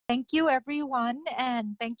Thank you, everyone.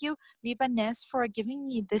 And thank you, Libanese, for giving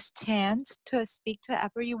me this chance to speak to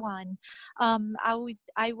everyone.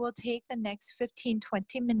 I will take the next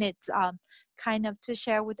 15-20 minutes kind of to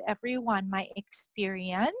share with everyone my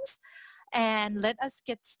experience. And let us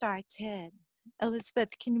get started. Elizabeth,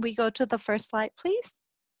 can we go to the first slide, please?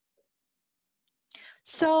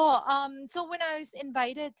 So when I was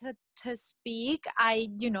invited to speak, I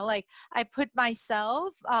put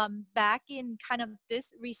myself back in kind of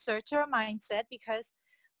this researcher mindset, because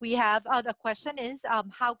we have the question is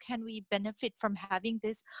how can we benefit from having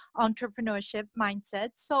this entrepreneurship mindset?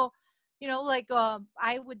 So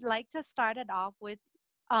I would like to start it off with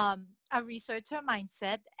a researcher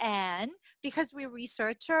mindset, and because we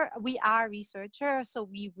are researcher, so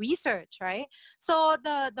we research, right? So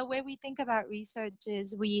the way we think about research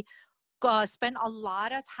is we spend a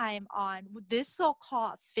lot of time on this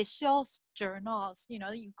so-called official journals.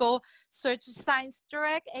 You go search Science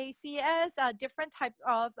Direct, ACS, different type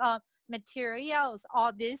of materials,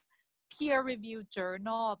 all this peer-reviewed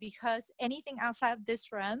journal, because anything outside of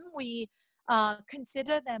this realm, we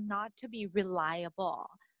consider them not to be reliable.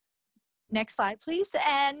 Next slide, please.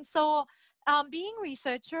 And so being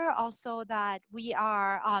researcher also, that we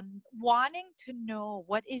are wanting to know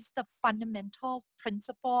what is the fundamental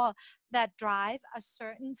principle that drive a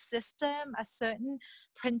certain system, a certain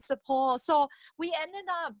principle. So we ended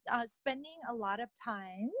up spending a lot of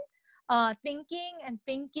time thinking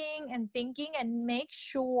and make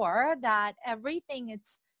sure that everything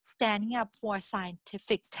is standing up for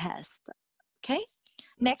scientific test. Okay,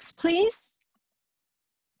 next please.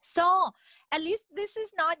 So at least this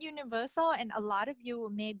is not universal, and a lot of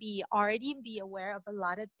you may already be aware of a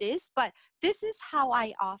lot of this, but this is how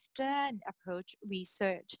I often approach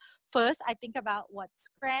research. First, I think about what's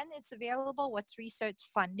grant is available, what's research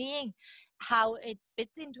funding, how it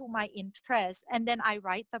fits into my interest, and then I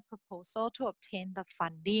write the proposal to obtain the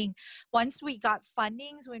funding. Once we got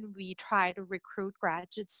fundings, when we try to recruit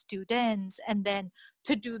graduate students, and then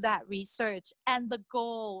to do that research. And the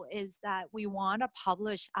goal is that we want to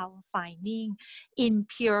publish our finding in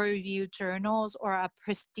peer-reviewed journals or a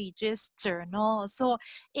prestigious journal. So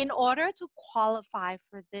in order to qualify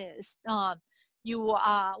for this, you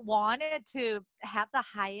wanted to have the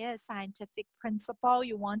highest scientific principle.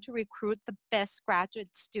 You want to recruit the best graduate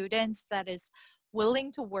students that is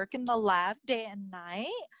willing to work in the lab day and night.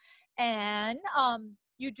 And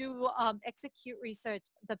you do execute research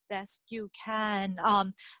the best you can,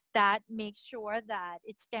 that makes sure that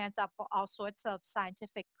it stands up for all sorts of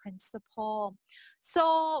scientific principle.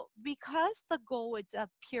 So because the goal is a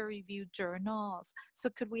peer-reviewed journals, so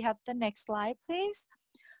could we have the next slide, please?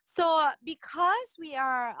 So because we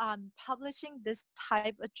are publishing this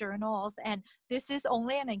type of journals, and this is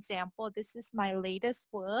only an example, this is my latest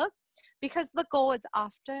work, because the goal is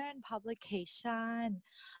often publication.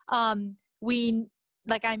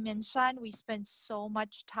 Like I mentioned, we spend so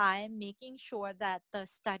much time making sure that the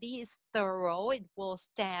study is thorough, it will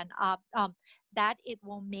stand up, that it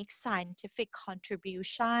will make scientific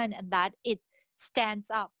contribution, and that it stands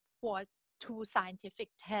up to scientific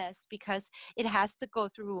tests, because it has to go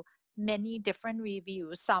through many different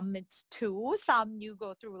reviews. Some it's 2, some you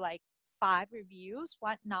go through like 5 reviews,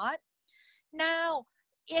 whatnot. Now,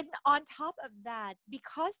 on top of that,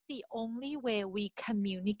 because the only way we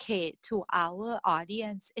communicate to our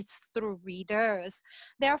audience is through readers,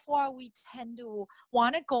 therefore we tend to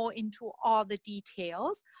want to go into all the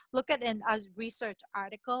details. Look at a research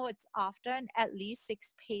article, it's often at least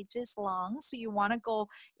 6 pages long, so you want to go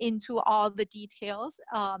into all the details,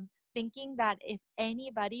 thinking that if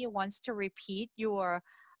anybody wants to repeat your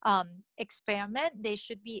experiment, they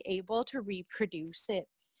should be able to reproduce it.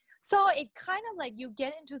 So it kind of like you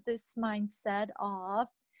get into this mindset of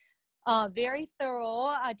very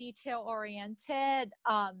thorough, detail-oriented,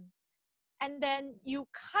 and then you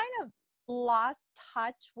kind of lost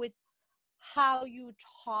touch with how you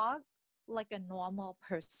talk like a normal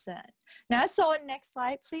person. Now, so next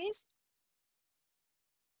slide, please.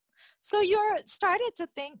 So you're started to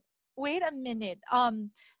think, wait a minute,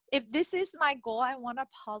 if this is my goal, I want to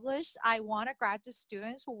publish, I want a graduate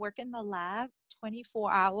students who work in the lab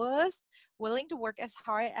 24 hours, willing to work as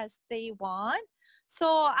hard as they want.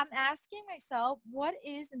 So I'm asking myself, what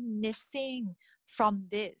is missing from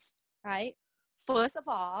this, right? First of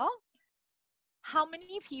all, how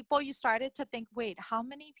many people you started to think, wait, how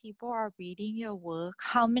many people are reading your work?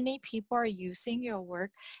 How many people are using your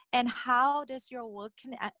work? And how does your work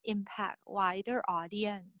can impact wider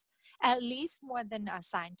audience? At least more than a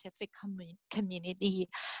scientific community.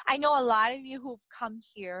 I know a lot of you who've come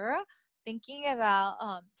here thinking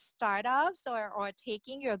about startups or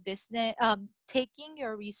taking your business, taking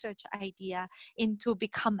your research idea into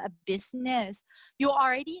become a business, you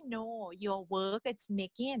already know your work is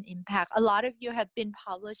making an impact. A lot of you have been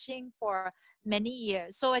publishing for many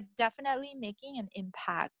years, so it's definitely making an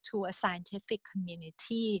impact to a scientific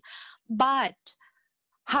community. But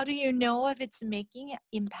how do you know if it's making an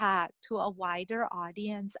impact to a wider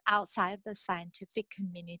audience outside of the scientific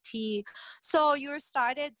community? So you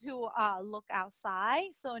started to look outside.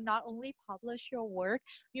 So not only publish your work,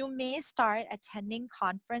 you may start attending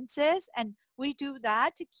conferences, and we do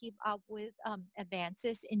that to keep up with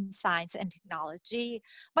advances in science and technology.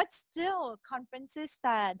 But still, conferences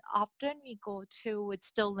that often we go to, it's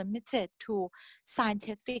still limited to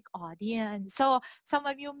scientific audience. So some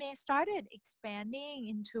of you may started expanding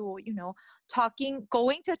into, talking,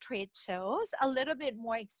 going to trade shows, a little bit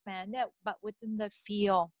more expanded, but within the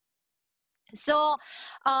field. So,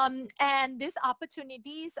 and these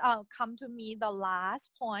opportunities come to me. The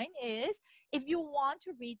last point is, if you want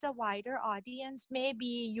to reach a wider audience, maybe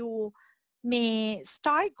you may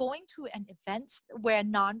start going to an event where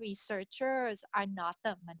non-researchers are not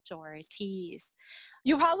the majorities.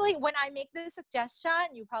 You probably, when I make this suggestion,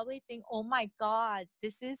 you probably think, oh my God,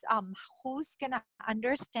 this is who's gonna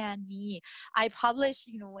understand me? I publish,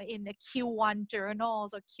 in the Q1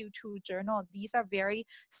 journals or Q2 journal. These are very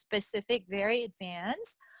specific, very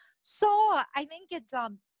advanced. So I think it's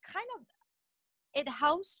kind of, it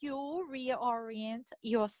helps you reorient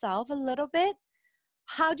yourself a little bit.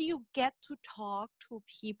 How do you get to talk to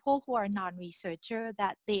people who are non-researcher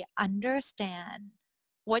that they understand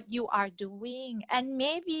what you are doing, and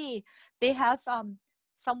maybe they have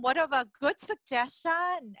somewhat of a good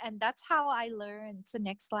suggestion? And that's how I learned. So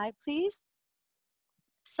next slide, please.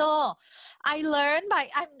 So I learned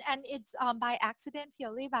and it's by accident,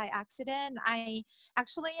 purely by accident. I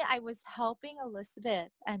was helping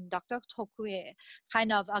Elizabeth and Dr. Tokue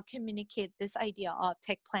kind of communicate this idea of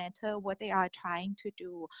Tech Planter, what they are trying to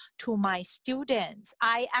do, to my students.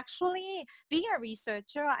 I actually, being a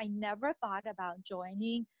researcher, I never thought about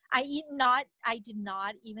joining. I did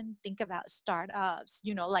not even think about startups,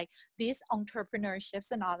 like these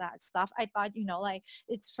entrepreneurships and all that stuff. I thought, like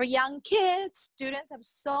it's for young kids. Students have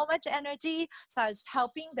so much energy. So I was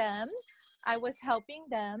helping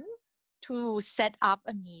them to set up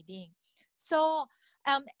a meeting. So,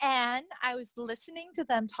 and I was listening to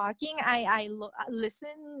them talking. I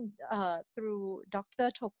listened through Dr.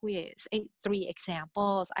 Tokui's 3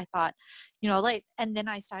 examples. I thought, and then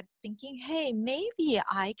I started thinking, hey, maybe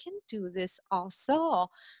I can do this also.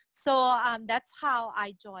 So that's how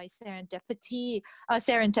I joined Serendipitous,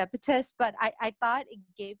 but I thought it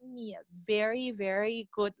gave me a very, very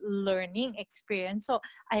good learning experience. So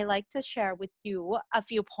I like to share with you a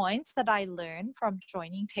few points that I learned from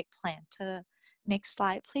joining Tech Planter. Next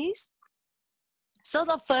slide, please. So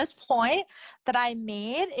the first point that I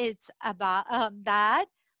made is about that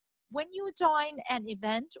when you join an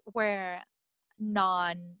event where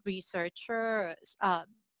non-researchers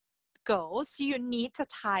goes, you need to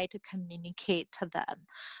try to communicate to them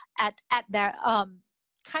at their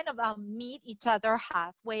kind of meet each other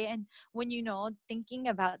halfway. And when thinking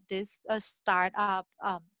about this startup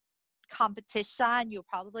competition, you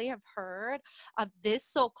probably have heard of this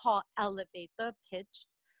so-called elevator pitch.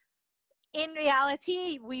 In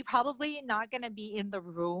reality, we probably not going to be in the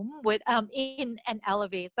room with in an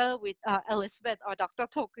elevator with Elizabeth or Dr.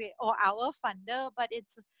 Tokwe or our funder, but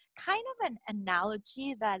it's kind of an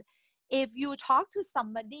analogy that if you talk to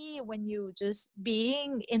somebody when you just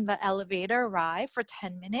being in the elevator ride for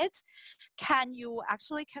 10 minutes, can you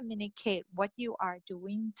actually communicate what you are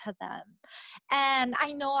doing to them? And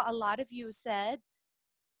I know a lot of you said,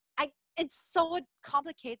 it's so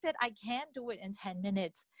complicated, I can't do it in 10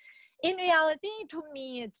 minutes. In reality, to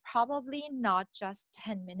me, it's probably not just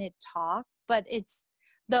 10-minute talk, but it's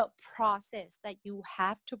the process that you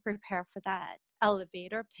have to prepare for that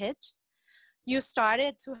elevator pitch. You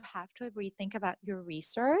started to have to rethink about your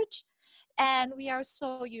research. And we are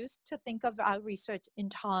so used to think of our research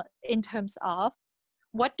in terms of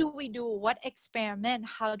what do we do, what experiment,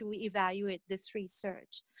 how do we evaluate this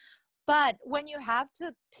research. But when you have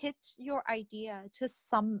to pitch your idea to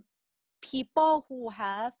some people who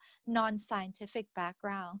have non-scientific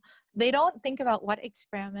background, they don't think about what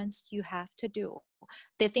experiments you have to do.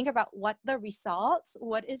 They think about what the results,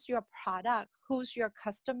 what is your product, who's your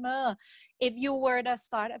customer. If you were to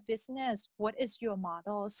start a business, what is your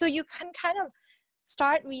model? So you can kind of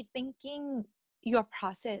start rethinking your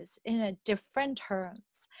process in a different terms.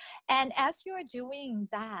 And as you're doing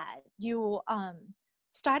that, you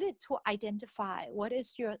started to identify what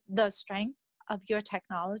is the strength of your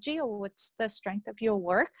technology, or what's the strength of your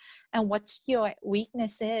work, and what's your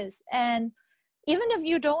weaknesses. And even if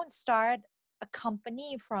you don't start a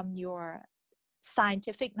company from your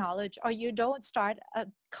scientific knowledge, or you don't start a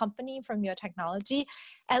company from your technology,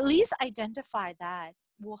 at least identify that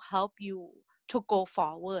will help you to go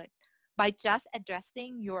forward by just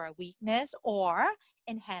addressing your weakness or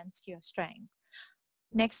enhance your strength.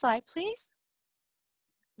 Next slide, please.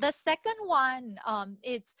 The second one,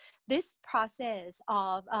 it's this process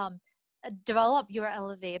of develop your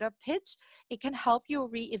elevator pitch. It can help you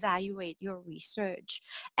reevaluate your research.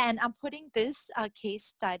 And I'm putting this case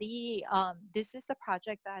study. This is a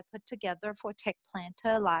project that I put together for Tech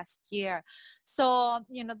Planter last year. So,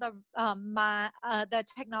 you know, the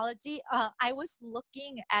technology, I was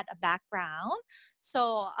looking at a background.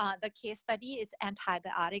 So the case study is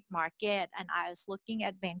antibiotic market, and I was looking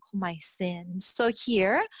at vancomycin. So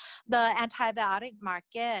here, the antibiotic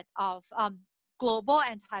market of global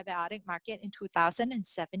antibiotic market in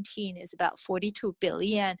 2017 is about 42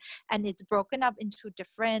 billion, and it's broken up into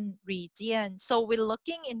different regions. So we're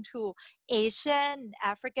looking into Asian,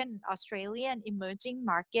 African, Australian emerging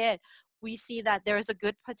market. We see that there's a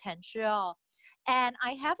good potential. And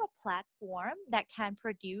I have a platform that can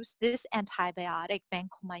produce this antibiotic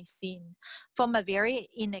vancomycin from a very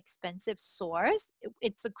inexpensive source.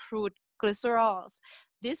 It's a crude glycerols.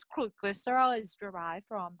 This crude glycerol is derived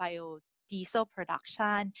from biodiesel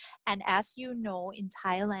production. And as you know, in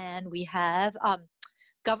Thailand, we have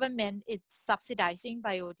government is subsidizing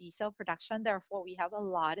biodiesel production. Therefore, we have a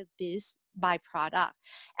lot of this byproduct.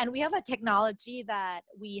 And we have a technology that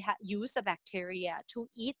we use the bacteria to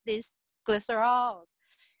eat these glycerols.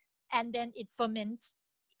 And then it ferments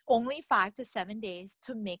only 5 to 7 days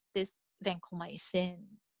to make this vancomycin.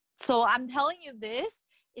 So I'm telling you this,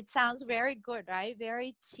 it sounds very good, right?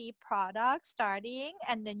 Very cheap product starting,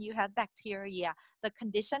 and then you have bacteria. The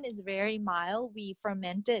condition is very mild. We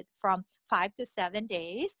ferment it from 5 to 7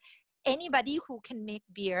 days. Anybody who can make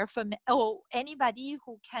beer anybody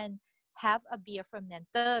who can have a beer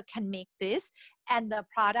fermenter can make this, and the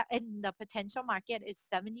product and the potential market is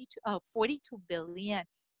 42 billion.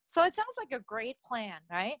 So it sounds like a great plan,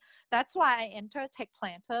 right? That's why I entered Tech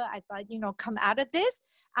Planter. I thought, you know, come out of this,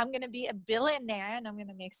 I'm going to be a billionaire and I'm going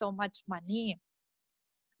to make so much money.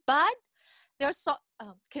 But there's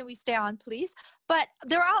can we stay on, please? But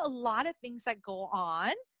there are a lot of things that go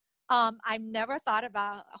on. I've never thought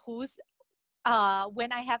about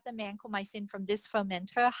when I have the vancomycin from this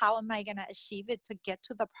fermenter, how am I going to achieve it to get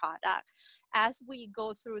to the product? As we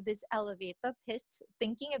go through this elevator pitch,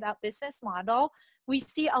 thinking about business model, we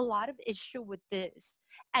see a lot of issue with this.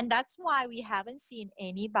 And that's why we haven't seen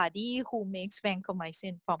anybody who makes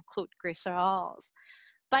vancomycin from crude glycerols.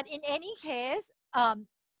 But in any case,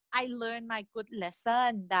 I learned my good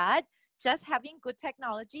lesson that just having good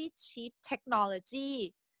technology, cheap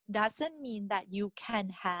technology, doesn't mean that you can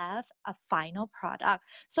have a final product.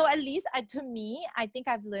 So at least to me, I think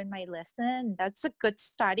I've learned my lesson. That's a good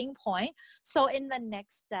starting point. So in the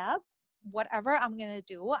next step, whatever I'm going to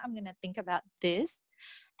do, I'm going to think about this.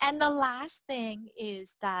 And the last thing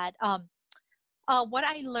is that what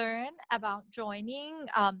I learned about joining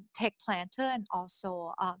Tech Planter, and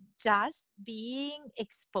also just being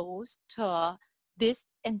exposed to this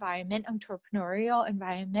environment, entrepreneurial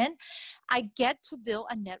environment, I get to build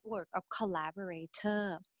a network of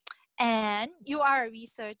collaborators. And you are a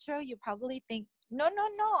researcher, you probably think, no,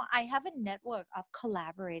 I have a network of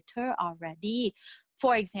collaborators already.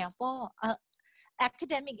 For example,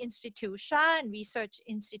 academic institution, research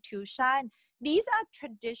institution, these are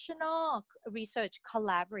traditional research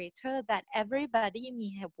collaborators that everybody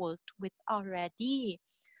may have worked with already.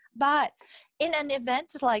 But in an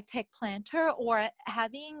event like Tech Planter, or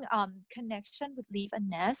having connection with Leave a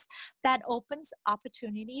Nest, that opens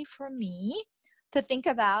opportunity for me to think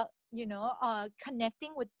about, you know,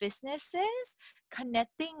 connecting with businesses,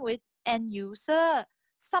 connecting with end user.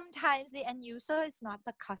 Sometimes the end user is not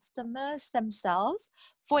the customers themselves.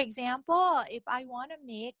 For example, if I want to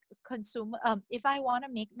make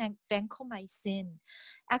vancomycin,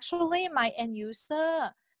 actually my end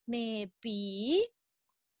user may be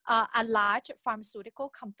a large pharmaceutical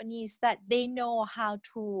companies that they know how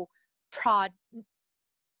to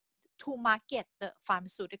market the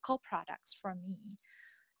pharmaceutical products for me.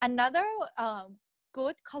 Another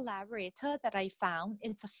good collaborator that I found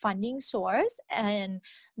is a funding source, and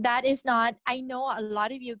that is not, I know a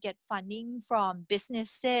lot of you get funding from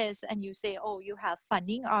businesses and you say, oh, you have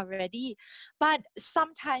funding already, but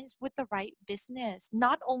sometimes with the right business,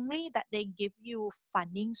 not only that they give you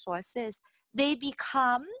funding sources, they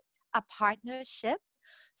become a partnership.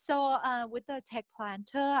 So with the tech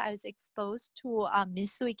planter, I was exposed to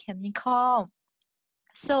Mitsui Chemical.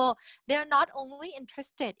 So they're not only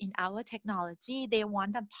interested in our technology, they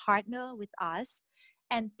want to partner with us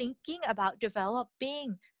and thinking about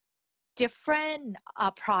developing different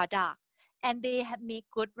product, and they have made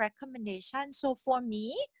good recommendations. So for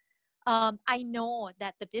me, I know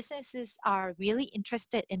that the businesses are really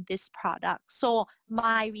interested in this product. So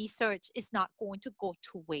my research is not going to go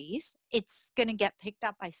to waste. It's going to get picked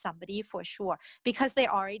up by somebody for sure because they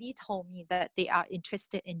already told me that they are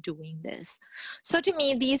interested in doing this. So to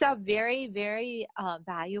me, these are very, very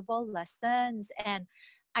valuable lessons. And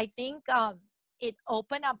I think it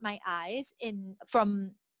opened up my eyes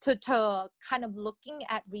to kind of looking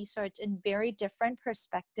at research in very different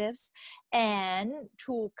perspectives and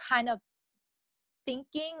to kind of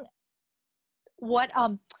thinking what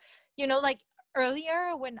like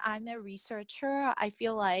earlier when I'm a researcher, I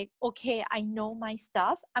feel like, okay, I know my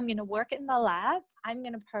stuff, I'm going to work in the lab, I'm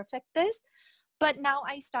going to perfect this. But now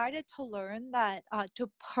I started to learn that to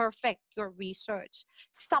perfect your research,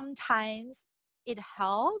 sometimes it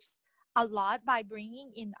helps a lot by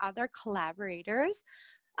bringing in other collaborators.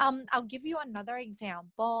 I'll give you another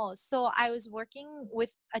example. So I was working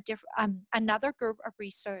with another group of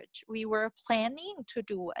research. We were planning to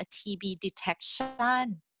do a TB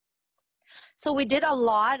detection. So we did a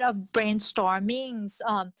lot of brainstormings.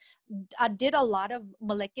 I did a lot of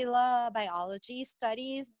molecular biology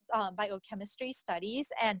studies, biochemistry studies,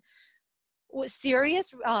 and with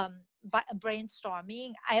serious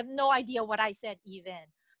brainstorming. I have no idea what I said even.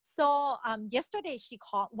 So yesterday she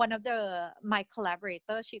called one of my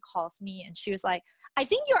collaborators. She calls me and she was like, "I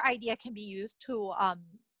think your idea can be used to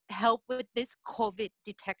help with this COVID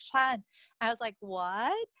detection." I was like,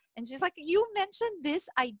 "What?" And she's like, "You mentioned this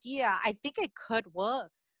idea. I think it could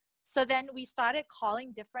work." So then we started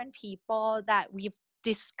calling different people that we've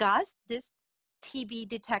discussed this TB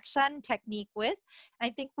detection technique with. I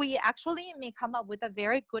think we actually may come up with a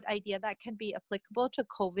very good idea that can be applicable to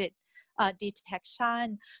COVID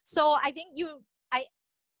detection. So I think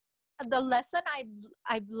the lesson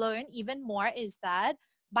I've learned even more is that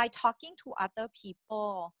by talking to other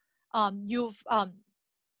people, you've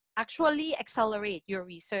actually accelerate your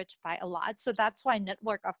research by a lot. So that's why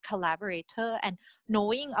network of collaborator and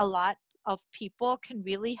knowing a lot of people can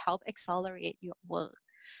really help accelerate your work.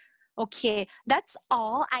 Okay, that's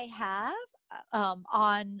all I have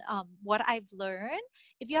on what I've learned.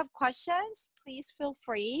 If you have questions, please feel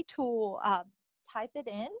free to type it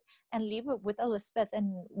in and leave it with Elizabeth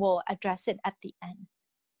and we'll address it at the end.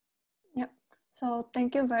 Yep. So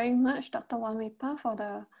thank you very much, Dr. Wamipa, for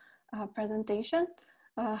the presentation.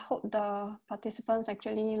 Hope the participants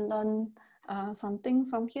actually learn something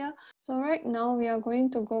from here. So right now we are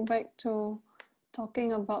going to go back to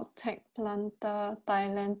talking about Tech Planter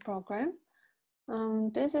Thailand program.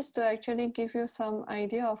 This is to actually give you some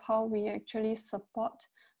idea of how we actually support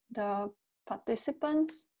the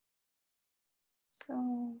participants.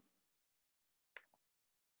 So,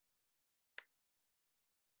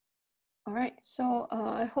 all right, so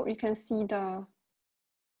I hope you can see the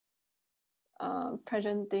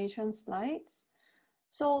presentation slides.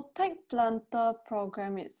 So Tech Planter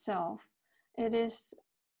program itself, it is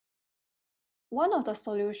one of the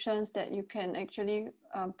solutions that you can actually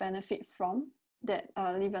benefit from that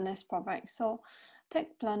Livanest provides. So Tech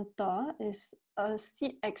Planter is a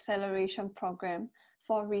seed acceleration program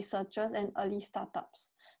for researchers and early startups.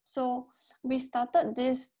 So we started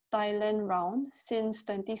this Thailand round since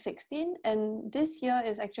 2016, and this year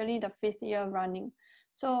is actually the 5th year running.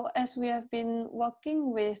 So as we have been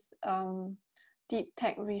working with deep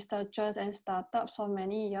tech researchers and startups for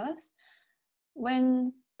many years,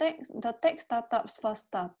 when the tech startups first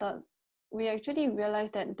started, we actually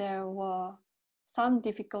realized that there were some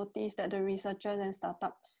difficulties that the researchers and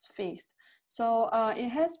startups faced. So it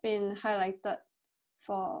has been highlighted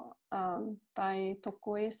for by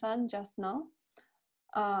Tokue-san just now.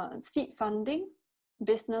 Seed funding,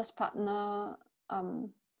 business partner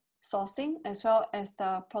sourcing, as well as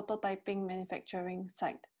the prototyping manufacturing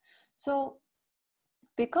side. So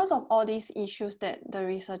because of all these issues that the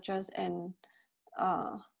researchers and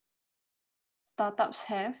startups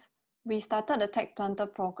have, we started the Tech Planter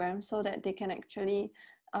program so that they can actually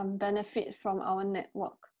benefit from our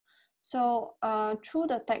network. So through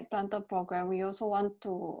the Tech Planter program, we also want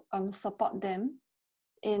to support them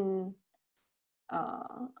in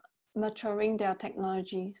maturing their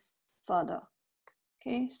technologies further.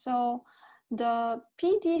 Okay, so the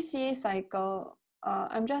PDCA cycle,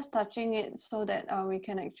 I'm just touching it so that we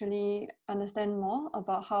can actually understand more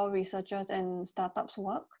about how researchers and startups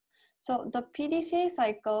work. So the PDCA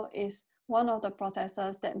cycle is one of the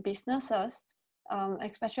processes that businesses,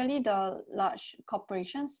 especially the large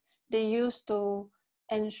corporations, they use to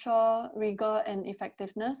ensure rigor and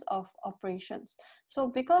effectiveness of operations. So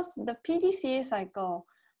because the PDCA cycle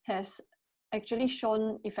has actually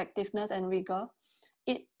shown effectiveness and rigor,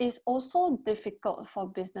 it is also difficult for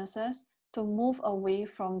businesses to move away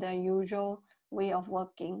from their usual way of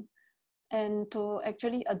working and to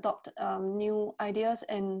actually adopt new ideas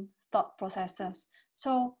and thought processes.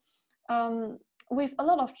 So with a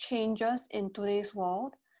lot of changes in today's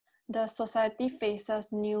world, the society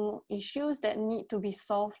faces new issues that need to be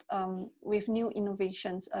solved with new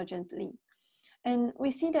innovations urgently. And we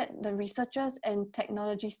see that the researchers and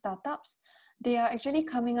technology startups, they are actually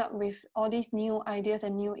coming up with all these new ideas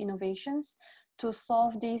and new innovations to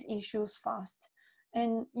solve these issues fast.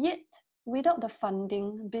 And yet, without the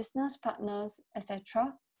funding, business partners,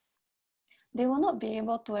 etc., they will not be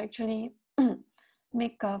able to actually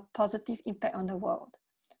make a positive impact on the world.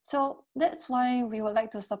 So that's why we would like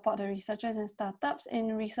to support the researchers and startups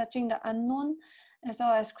in researching the unknown, as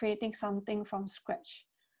well as creating something from scratch.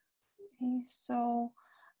 Okay,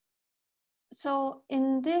 so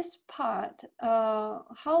in this part,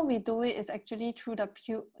 how we do it is actually through the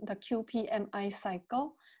QPMI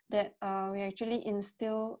cycle that we actually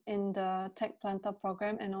instill in the Tech Planter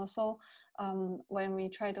program, and also when we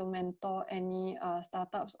try to mentor any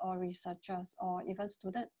startups or researchers or even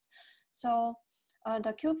students. So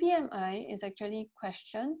the QPMI is actually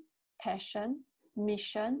question, passion,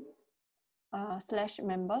 mission, /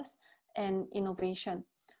 members, and innovation.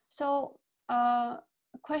 So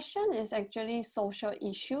question is actually social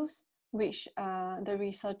issues which the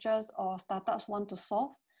researchers or startups want to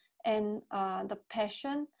solve, and the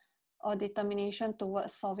passion or determination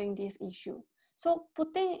towards solving this issue. So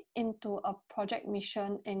putting into a project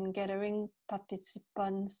mission and gathering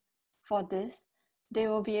participants for this, they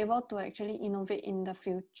will be able to actually innovate in the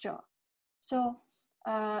future. So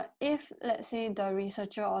if, let's say, the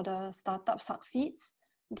researcher or the startup succeeds,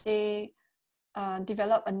 they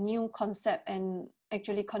develop a new concept and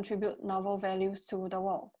actually contribute novel values to the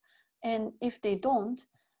world. And if they don't,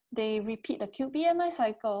 they repeat the QPMI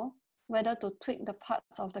cycle, whether to tweak the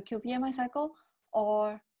parts of the QPMI cycle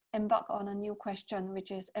or embark on a new question,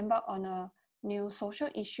 which is embark on a new social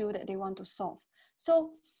issue that they want to solve.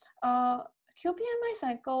 So QPMI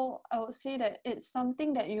cycle, I would say that it's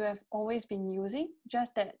something that you have always been using,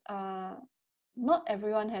 just that not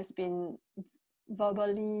everyone has been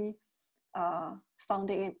verbally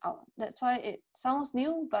sounding it out. That's why it sounds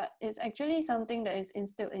new, but it's actually something that is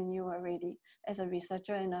instilled in you already as a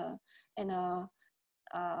researcher and a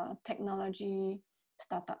technology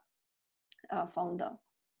startup founder.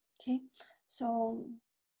 Okay, so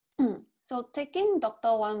so taking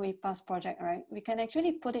Dr. Wan We Pass project, right, we can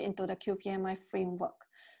actually put it into the QPMI framework.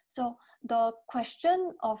 So the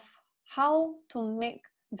question of how to make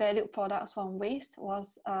valued products from waste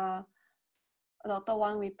was Dr.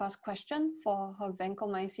 Wan We Pass question for her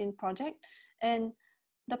vancomycin project. And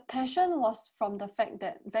the passion was from the fact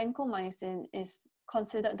that vancomycin is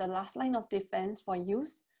considered the last line of defense for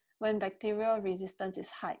use when bacterial resistance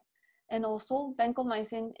is high. And also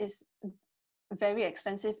vancomycin is very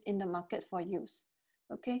expensive in the market for use.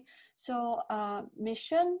 Okay, so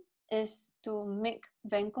mission is to make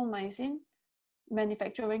vancomycin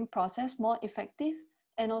manufacturing process more effective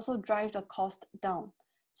and also drive the cost down.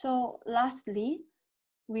 So lastly,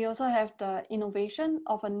 we also have the innovation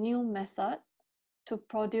of a new method to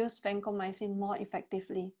produce vancomycin more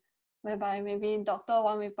effectively, whereby maybe Dr.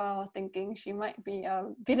 Wan Wipa was thinking she might be a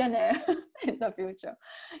billionaire in the future.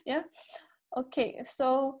 Yeah. Okay,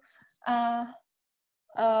 so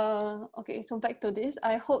okay, so back to this.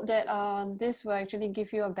 I hope that this will actually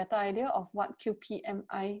give you a better idea of what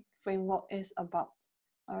QPMI framework is about.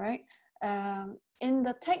 All right. In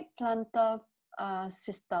the Tech Planter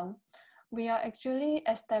system, we are actually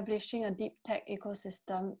establishing a deep tech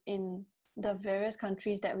ecosystem in the various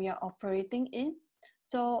countries that we are operating in.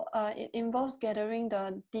 So it involves gathering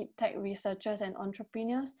the deep tech researchers and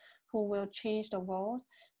entrepreneurs who will change the world,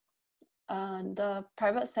 the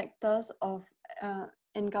private sectors of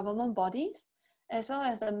and government bodies, as well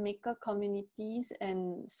as the maker communities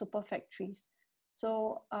and super factories.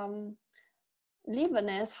 So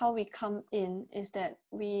Lebanese, how we come in is that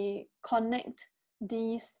we connect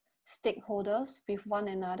these stakeholders with one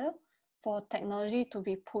another for technology to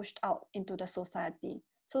be pushed out into the society.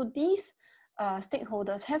 So these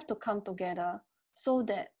stakeholders have to come together so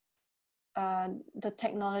that the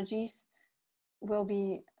technologies will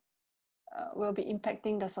be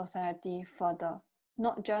impacting the society further,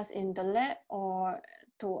 not just in the lab or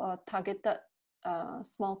to a targeted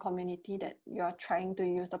small community that you are trying to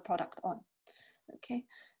use the product on. Okay,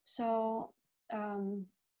 so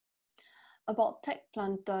about Tech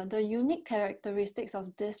Planter, the unique characteristics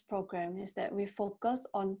of this program is that we focus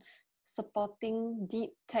on supporting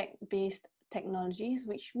deep tech-based technologies,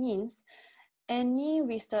 which means any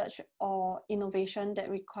research or innovation that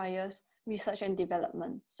requires research and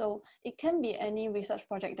development. So it can be any research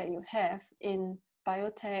project that you have in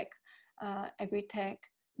biotech, agri-tech,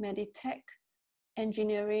 meditech,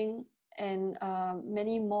 engineering, and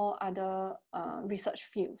many more other research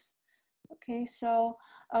fields. Okay, so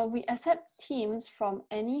we accept teams from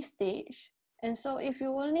any stage. And so if you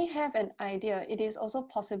only have an idea, it is also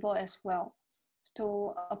possible as well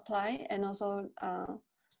to apply and also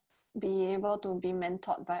be able to be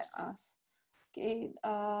mentored by us. Okay,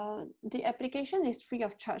 the application is free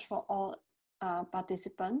of charge for all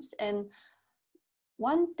participants. And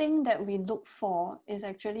one thing that we look for is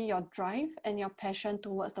actually your drive and your passion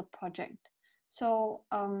towards the project. So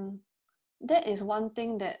that is one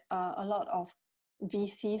thing that a lot of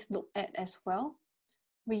VCs look at as well.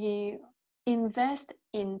 We invest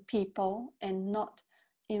in people and not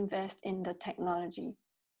invest in the technology.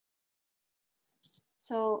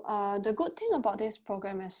 So the good thing about this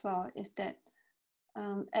program as well is that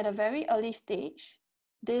at a very early stage,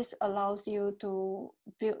 this allows you to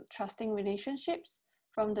build trusting relationships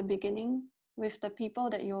from the beginning with the people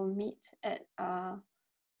that you'll meet at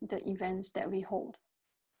the events that we hold.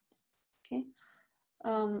 Okay,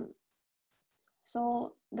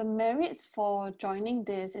 so the merits for joining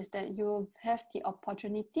this is that you have the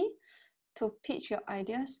opportunity to pitch your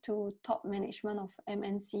ideas to top management of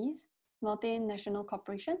MNCs, multinational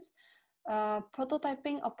corporations,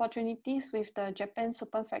 prototyping opportunities with the Japan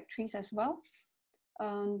Super Factories as well.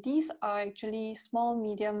 These are actually small,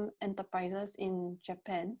 medium enterprises in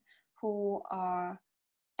Japan who are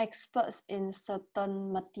experts in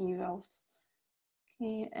certain materials.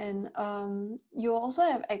 Okay, and you also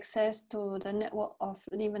have access to the network of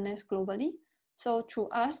Lebanese globally. So through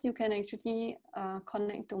us, you can actually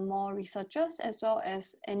connect to more researchers as well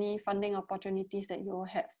as any funding opportunities that you will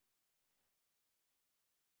have.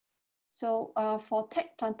 So for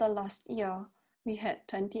Tech Planter last year, we had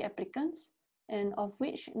 20 applicants, and of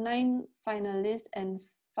which 9 finalists and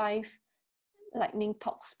 5 lightning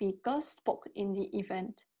talk speakers spoke in the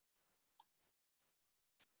event.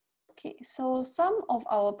 Okay, so some of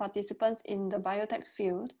our participants in the biotech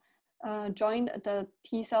field joined the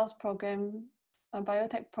T-Cells program,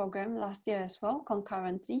 biotech program last year as well,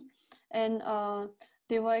 concurrently. And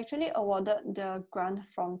they were actually awarded the grant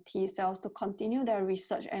from T-Cells to continue their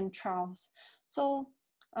research and trials. So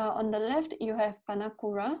on the left, you have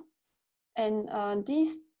Panakura, and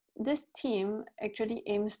this team actually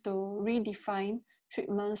aims to redefine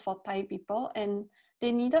treatments for Thai people, and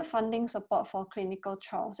they needed funding support for clinical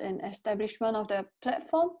trials and establishment of the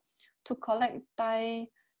platform to collect Thai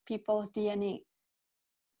people's DNA.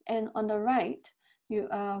 And on the right,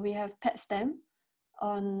 we have PetStem,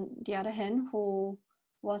 on the other hand, who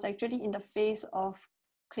was actually in the phase of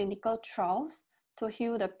clinical trials to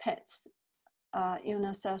heal the pets'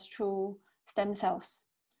 illnesses through stem cells.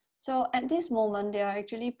 So at this moment, they are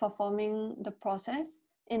actually performing the process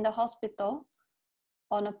in the hospital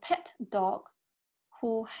on a pet dog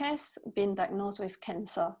who has been diagnosed with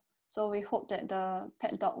cancer. So we hope that the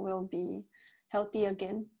pet dog will be healthy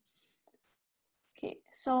again. Okay,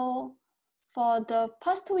 so for the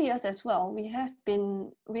past 2 years as well, we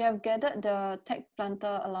have gathered the Tech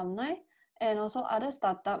Planter alumni and also other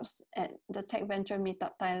startups at the Tech Venture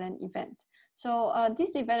Meetup Thailand event. So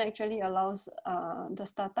this event actually allows the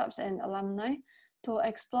startups and alumni to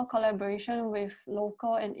explore collaboration with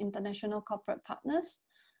local and international corporate partners,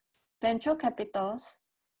 venture capitals,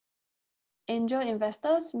 angel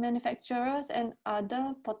investors, manufacturers, and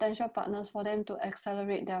other potential partners for them to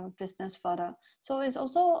accelerate their business further. So it's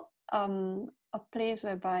also a place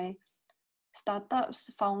whereby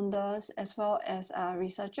startups, founders, as well as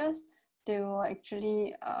researchers, they will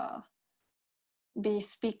actually be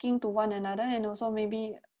speaking to one another, and also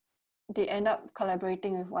maybe they end up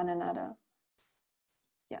collaborating with one another.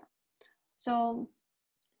 Yeah. So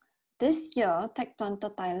this year, Tech Planter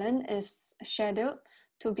Thailand is scheduled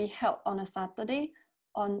to be held on a Saturday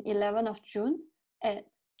on 11th of June at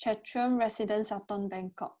Chatrium Residence Saton,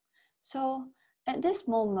 Bangkok. So at this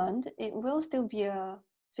moment, it will still be a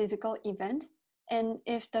physical event. And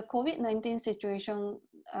if the COVID-19 situation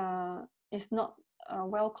is not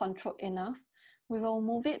well controlled enough, we will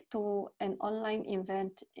move it to an online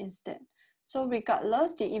event instead. So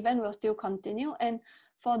regardless, the event will still continue. And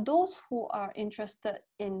for those who are interested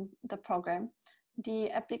in the program,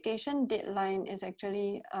 the application deadline is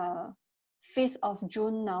actually 5th of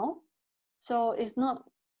June now. So it's not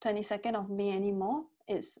 22nd of May anymore,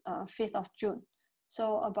 it's 5th of June.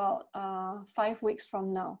 So about 5 weeks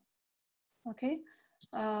from now. Okay,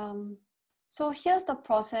 so here's the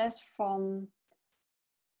process from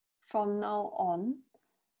now on.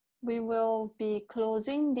 We will be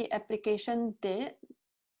closing the application date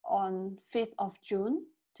on 5th of June,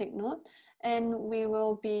 take note, and we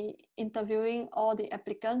will be interviewing all the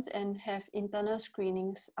applicants and have internal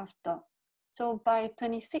screenings after. So by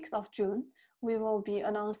 26th of June, we will be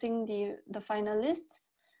announcing the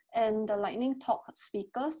finalists and the lightning talk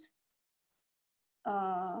speakers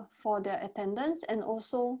for their attendance, and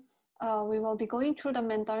also we will be going through the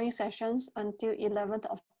mentoring sessions until 11th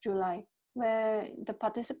of July, where the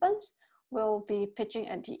participants will be pitching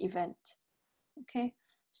at the event. Okay,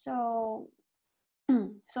 so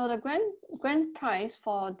so the grand prize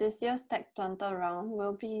for this year's Tech Planter round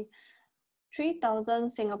will be 3,000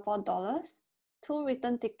 Singapore dollars, 2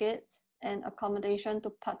 return tickets, and accommodation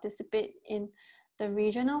to participate in the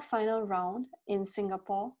regional final round in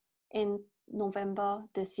Singapore in November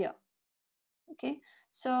this year. Okay,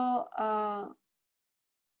 so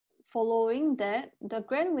following that, the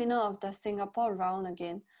grand winner of the Singapore round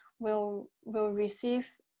again will receive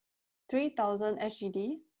 3,000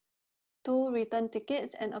 SGD, 2 return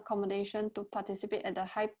tickets, and accommodation to participate at the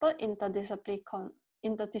Hyper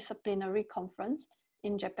Interdisciplinary Conference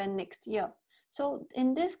in Japan next year. So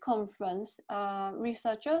in this conference,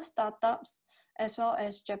 researchers, startups, as well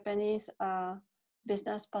as Japanese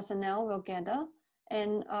business personnel will gather,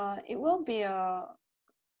 and it will be a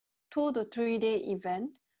 2 to 3 day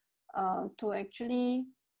event to actually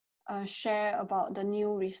share about the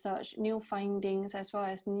new research, new findings, as well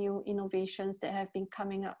as new innovations that have been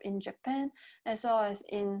coming up in Japan, as well as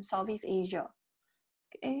in Southeast Asia.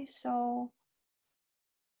 Okay, so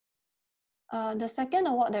the second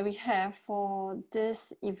award that we have for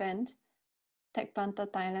this event, Tech Planter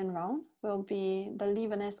Thailand round, will be the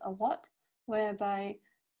Leaveness Award, whereby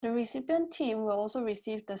the recipient team will also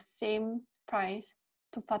receive the same prize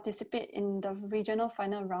to participate in the regional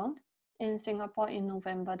final round in Singapore in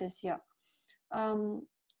November this year.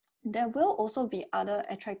 There will also be other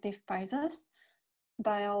attractive prizes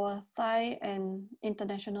by our Thai and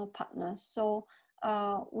international partners. So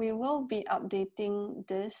we will be updating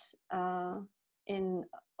this on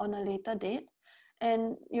a later date.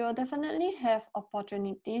 And you'll definitely have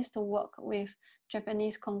opportunities to work with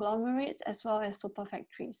Japanese conglomerates as well as super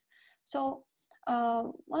factories. So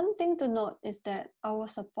one thing to note is that our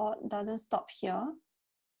support doesn't stop here,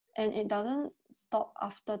 and it doesn't stop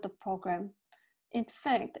after the program. In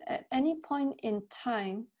fact, at any point in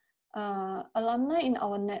time, alumni in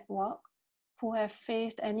our network who have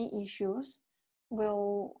faced any issues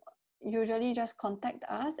will usually just contact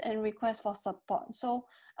us and request for support. So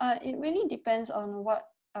it really depends on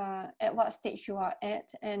at what stage you are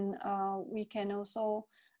at, and we can also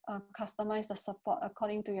customize the support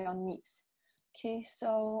according to your needs. Okay,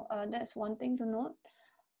 so that's one thing to note.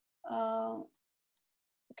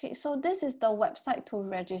 Okay, so this is the website to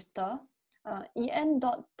register,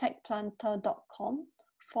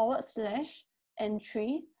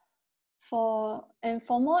 en.techplanter.com/entry. For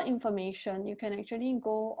more information, you can actually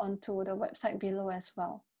go onto the website below as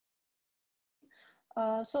well.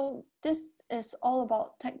 So this is all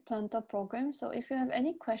about Tech Planter program. So if you have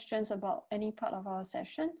any questions about any part of our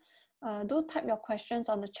session, do type your questions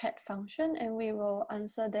on the chat function and we will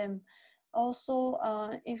answer them. Also,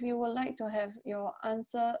 if you would like to have your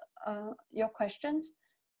questions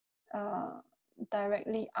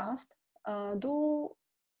directly asked, do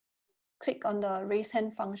click on the raise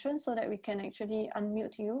hand function so that we can actually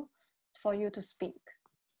unmute you for you to speak.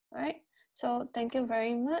 All right, so thank you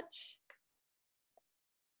very much.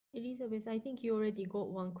 Elizabeth, I think you already got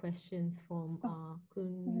one question from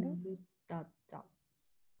Kun Lutata.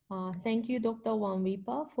 Thank you, Dr.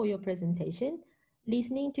 Wanwipa, for your presentation.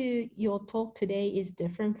 Listening to your talk today is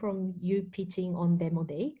different from you pitching on demo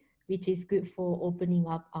day, which is good for opening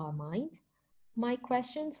up our minds. My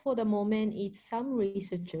questions for the moment is some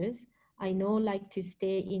researchers I know like to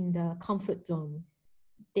stay in the comfort zone.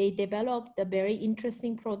 They developed a very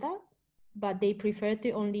interesting product, but they prefer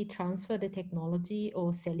to only transfer the technology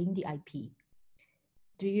or selling the IP.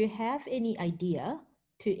 Do you have any idea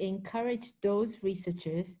to encourage those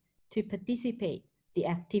researchers to participate the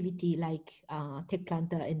activity like Tech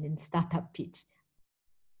Planter and then startup pitch?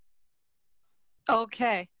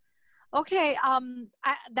 Okay.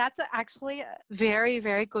 That's actually a very,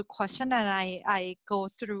 very good question, and I go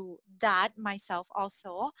through that myself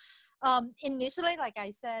also. Initially, like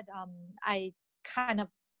I said, I kind of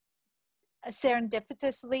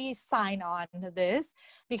serendipitously sign on to this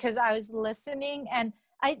because I was listening, and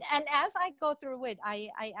as I go through it, I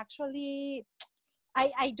actually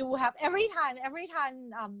I do have every time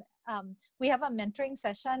we have a mentoring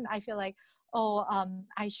session, I feel like, oh,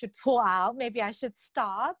 I should pull out, maybe I should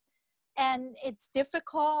stop, and it's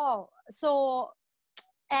difficult. So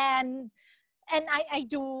and I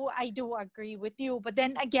do agree with you, but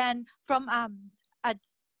then again, from a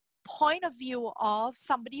point of view of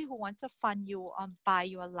somebody who wants to fund you buy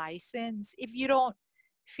your license, if you don't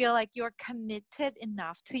feel like you're committed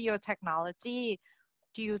enough to your technology,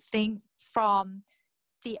 do you think from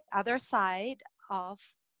the other side of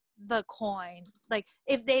the coin, like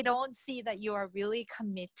if they don't see that you are really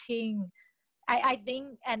committing, I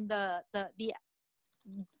think, and the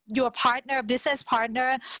your partner, business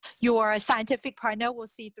partner, your scientific partner will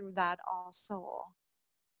see through that also.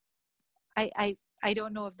 I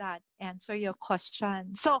don't know if that answer your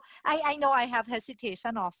question. So I know I have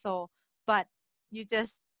hesitation also, but you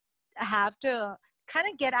just have to kind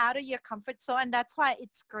of get out of your comfort zone. And that's why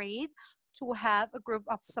it's great to have a group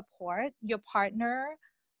of support, your partner,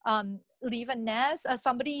 leave a nest, or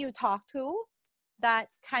somebody you talk to that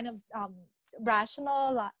kind of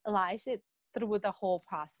rationalize it through the whole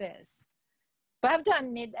process. But I have to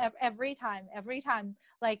admit, every time,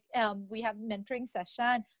 like we have mentoring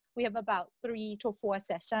session, we have about 3 to 4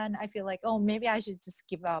 sessions, I feel like, oh, maybe I should just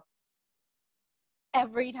give up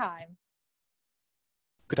every time.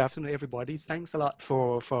 Good afternoon, everybody. Thanks a lot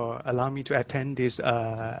for allowing me to attend this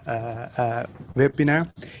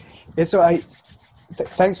webinar. And so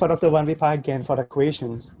thanks for Dr. Wanvipa again for the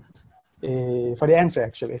questions, for the answer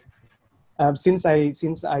actually. Since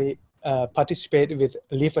I participated with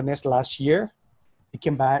Live a Nest last year, I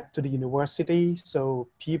came back to the university, so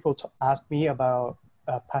people asked me about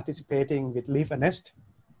participating with Live a Nest.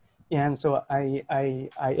 And so I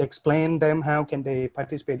explained them how can they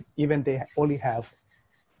participate even they only have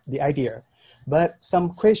the idea. But some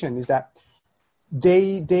question is that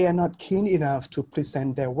they are not keen enough to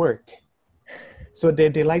present their work. So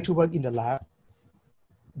they like to work in the lab.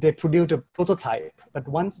 They produce a prototype, but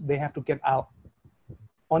once they have to get out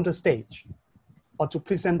on the stage or to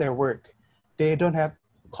present their work, they don't have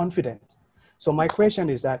confidence. So my question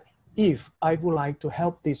is that if I would like to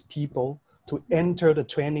help these people to enter the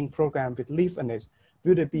training program with Live a Nest,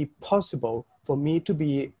 would it be possible for me to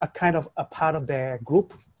be a kind of a part of their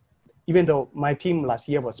group? Even though my team last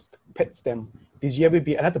year was Pet STEM, this year will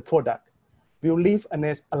be another product. Will Live a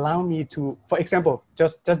Nest allow me to, for example,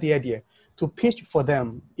 just the idea, to pitch for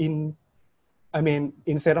them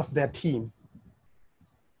instead of their team?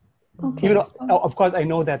 Okay. Even though, of course, I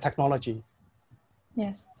know their technology.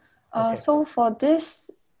 Yes. Okay. So for this,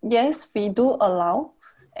 yes, we do allow,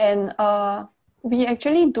 and we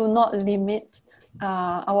actually do not limit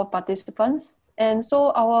our participants. And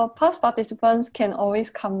so our past participants can always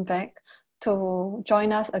come back to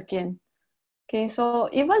join us again. Okay, so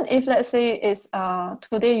even if, let's say, it's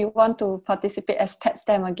today you want to participate as Pet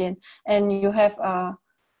STEM again, and you have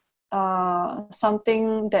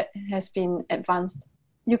something that has been advanced,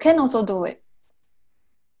 you can also do it.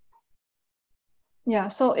 Yeah,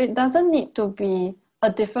 so it doesn't need to be a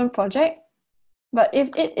different project, but if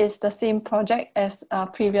it is the same project as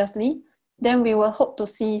previously, then we will hope to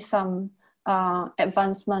see some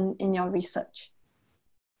advancement in your research.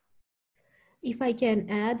 If I can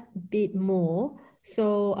add a bit more,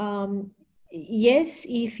 so yes,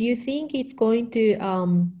 if you think it's going to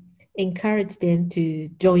encourage them to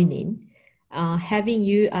join in, having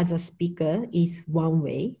you as a speaker is one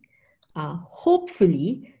way.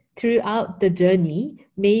 Hopefully, throughout the journey,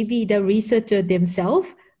 maybe the researcher themselves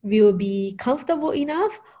will be comfortable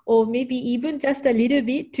enough, or maybe even just a little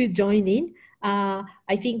bit to join in.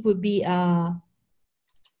 I think would be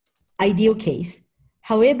ideal case.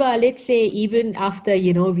 However, let's say even after,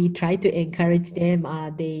 we try to encourage them,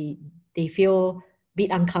 they feel a bit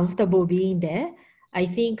uncomfortable being there. I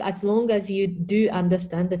think as long as you do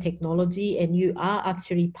understand the technology and you are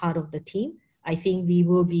actually part of the team, I think we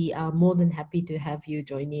will be more than happy to have you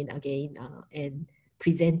join in again and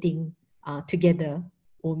presenting together,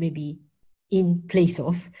 or maybe in place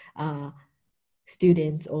of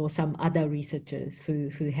students or some other researchers who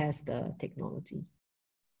has the technology.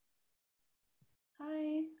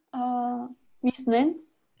 Hi, Miss Lynn.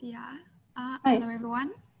 Yeah. Hi. Hello,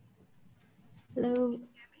 everyone. Hello.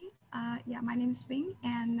 Yeah, my name is Bing,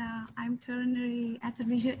 and I'm currently as a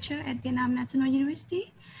researcher at Vietnam National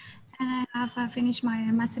University, and I have finished my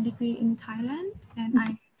master degree in Thailand, and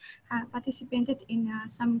I have participated in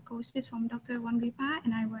some courses from Dr. Wanvipa,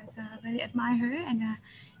 and I was very admire her, and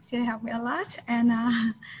she helped me a lot. And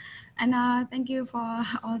And thank you for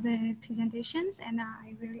all the presentations, and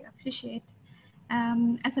I really appreciate.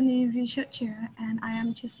 As a new researcher, and I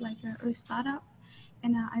am just like a startup,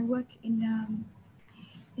 and I work in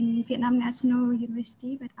Vietnam National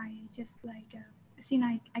University, but I just like since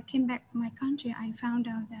I came back to my country, I found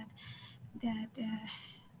out that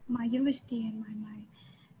my university and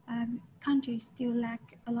my country still lack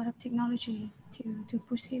a lot of technology to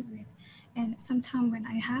proceed with. And sometimes when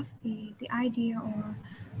I have the idea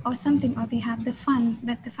or something, or they have the fund,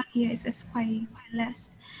 but the fund here is quite less.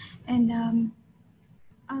 And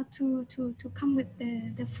to come with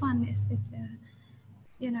the fund is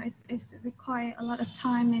you know it's require a lot of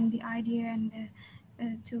time and the idea and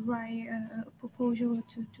to write a proposal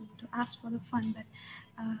to ask for the fund. But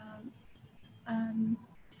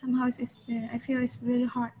somehow I feel it's really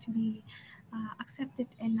hard to be accepted,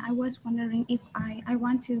 and I was wondering if I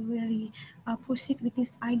want to really proceed with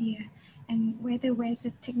this idea, and whether there's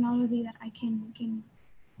a technology that I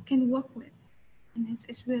can work with. And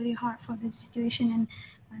it's really hard for this situation, and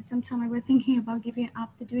sometimes I was thinking about giving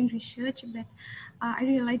up to doing research, but I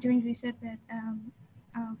really like doing research, but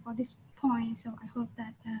for this point, so I hope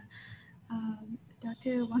that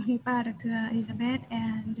Dr. Wang Huipa, Dr. Elizabeth,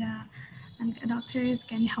 and doctors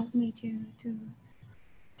can help me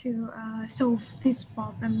to solve this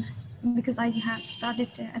problem, because I have started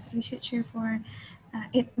as a researcher for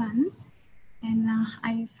 8 months, and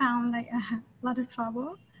I found like a lot of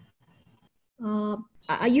trouble.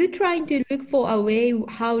 Are you trying to look for a way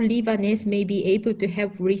how Lebanese may be able to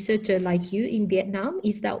help researcher like you in Vietnam?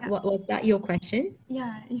 Is that what was that your question?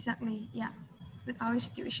 Yeah, exactly. Yeah, with our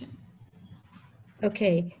situation.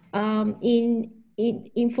 Okay.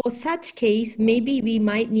 In for such case, maybe we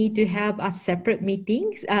might need to have a separate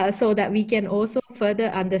meeting so that we can also further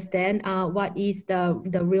understand what is the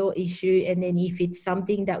real issue, and then if it's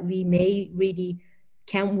something that we may really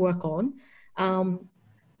can work on.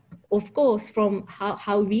 Of course, from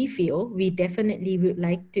how we feel, we definitely would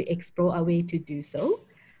like to explore a way to do so.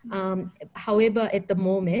 However, at the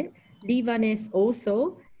moment, Lebanese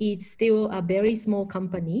also is still a very small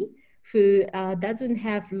company who doesn't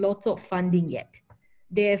have lots of funding yet.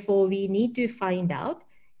 Therefore, we need to find out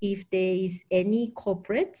if there is any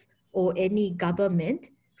corporates or any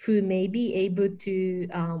government who may be able to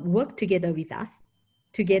work together with us,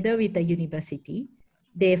 together with the university.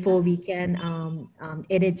 Therefore, we can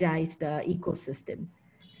energize the ecosystem.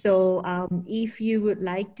 So if you would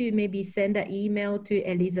like to maybe send an email to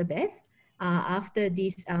Elizabeth after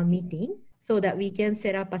this meeting, so that we can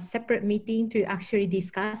set up a separate meeting to actually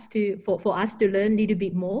discuss for us to learn a little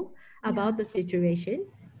bit more about the situation.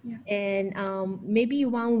 And maybe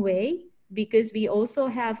one way, because we also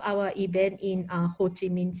have our event in Ho Chi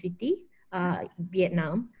Minh City,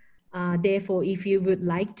 Vietnam. Therefore, if you would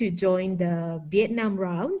like to join the Vietnam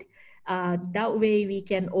round, that way we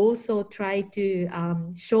can also try to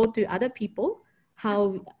show to other people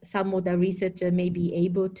how some of the researchers may be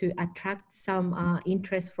able to attract some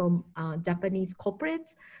interest from Japanese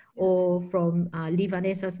corporates or from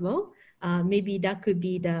Lebanese as well. Maybe that could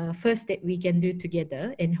be the first step we can do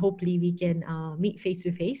together, and hopefully we can meet face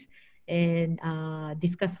to face and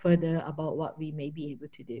discuss further about what we may be able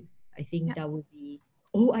to do. I think that would be,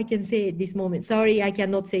 I can say at this moment. Sorry, I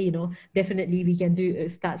cannot say, definitely we can do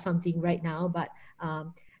start something right now, but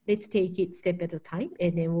let's take it step at a time,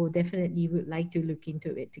 and then we'll definitely would like to look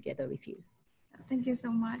into it together with you. Thank you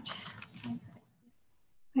so much.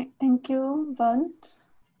 Thank you, Vern.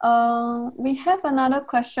 We have another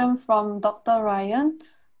question from Dr. Ryan.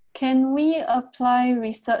 Can we apply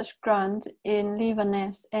research grant in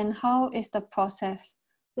Lebanese, and how is the process?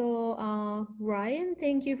 So Ryan,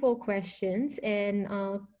 thank you for questions. And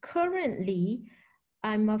currently,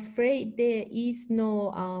 I'm afraid there is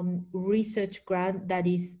no research grant that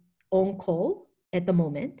is on call at the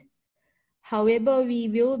moment. However, we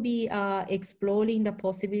will be exploring the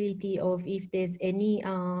possibility of if there's any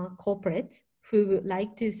corporates who would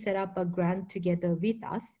like to set up a grant together with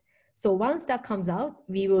us. So once that comes out,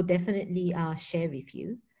 we will definitely share with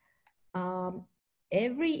you.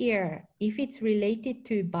 Every year, if it's related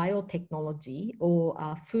to biotechnology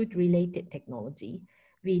or food-related technology,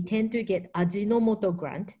 we tend to get Ajinomoto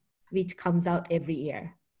grant, which comes out every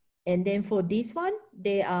year. And then for this one,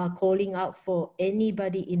 they are calling out for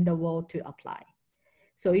anybody in the world to apply.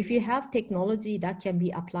 So if you have technology that can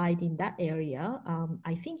be applied in that area,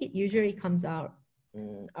 I think it usually comes out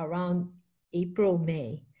around April,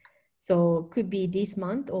 May. So could be this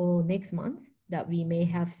month or next month that we may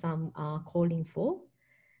have some calling for.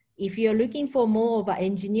 If you're looking for more of an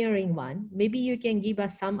engineering one, maybe you can give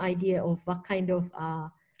us some idea of what kind of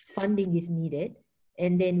funding is needed.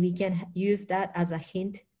 and then we can use that as a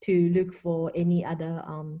hint to look for any other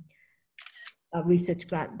research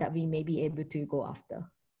grant that we may be able to go after.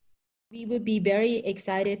 We would be very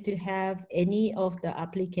excited to have any of the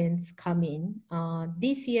applicants come in.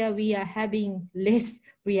 This year, we are having less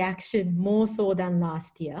reaction, more so than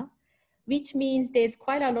last year, which means there's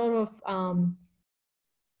quite a lot of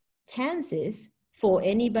chances for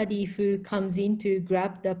anybody who comes in to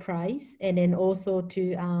grab the prize and then also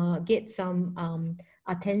to get some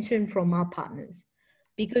attention from our partners.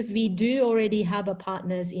 Because we do already have a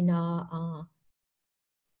partners in our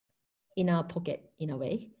pocket in a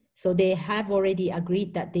way. So they have already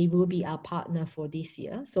agreed that they will be our partner for this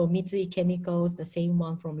year. So Mitsui Chemicals, the same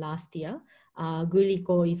one from last year.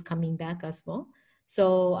 Gulico is coming back as well.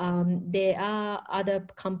 So there are other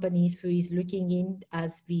companies who is looking in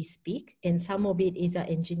as we speak, and some of it is an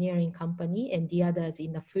engineering company and the others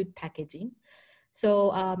in the food packaging.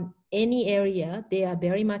 So any area, they are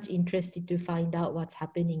very much interested to find out what's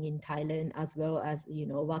happening in Thailand, as well as, you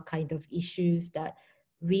know, what kind of issues that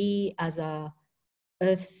we as a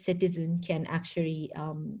Earth citizen can actually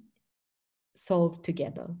solve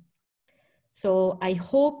together. So I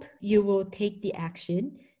hope you will take the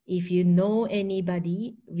action. If you know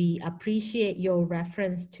anybody, we appreciate your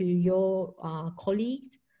reference to your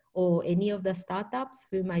colleagues or any of the startups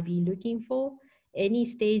who might be looking for. Any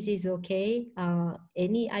stage is okay.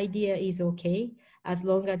 Any idea is okay, as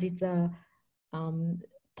long as it's a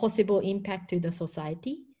possible impact to the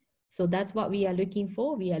society. So that's what we are looking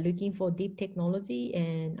for. We are looking for deep technology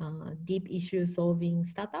and deep issue solving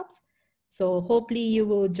startups. So hopefully you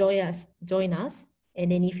will join us.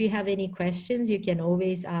 And then if you have any questions, you can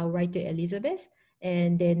always write to Elizabeth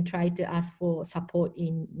and then try to ask for support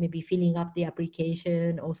in maybe filling up the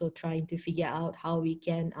application, also trying to figure out how we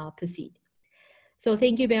can proceed. So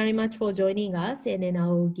thank you very much for joining us, and then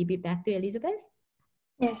I'll give it back to Elizabeth.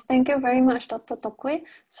 Yes, thank you very much, Dr. Tokwe.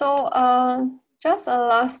 So just a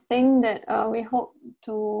last thing that we hope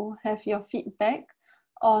to have your feedback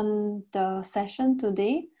on the session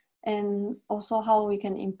today, and also how we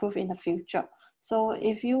can improve in the future. So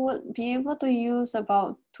if you would be able to use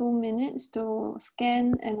about 2 minutes to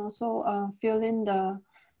scan and also fill in the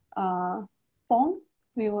form,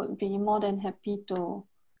 we would be more than happy to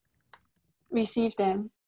receive them.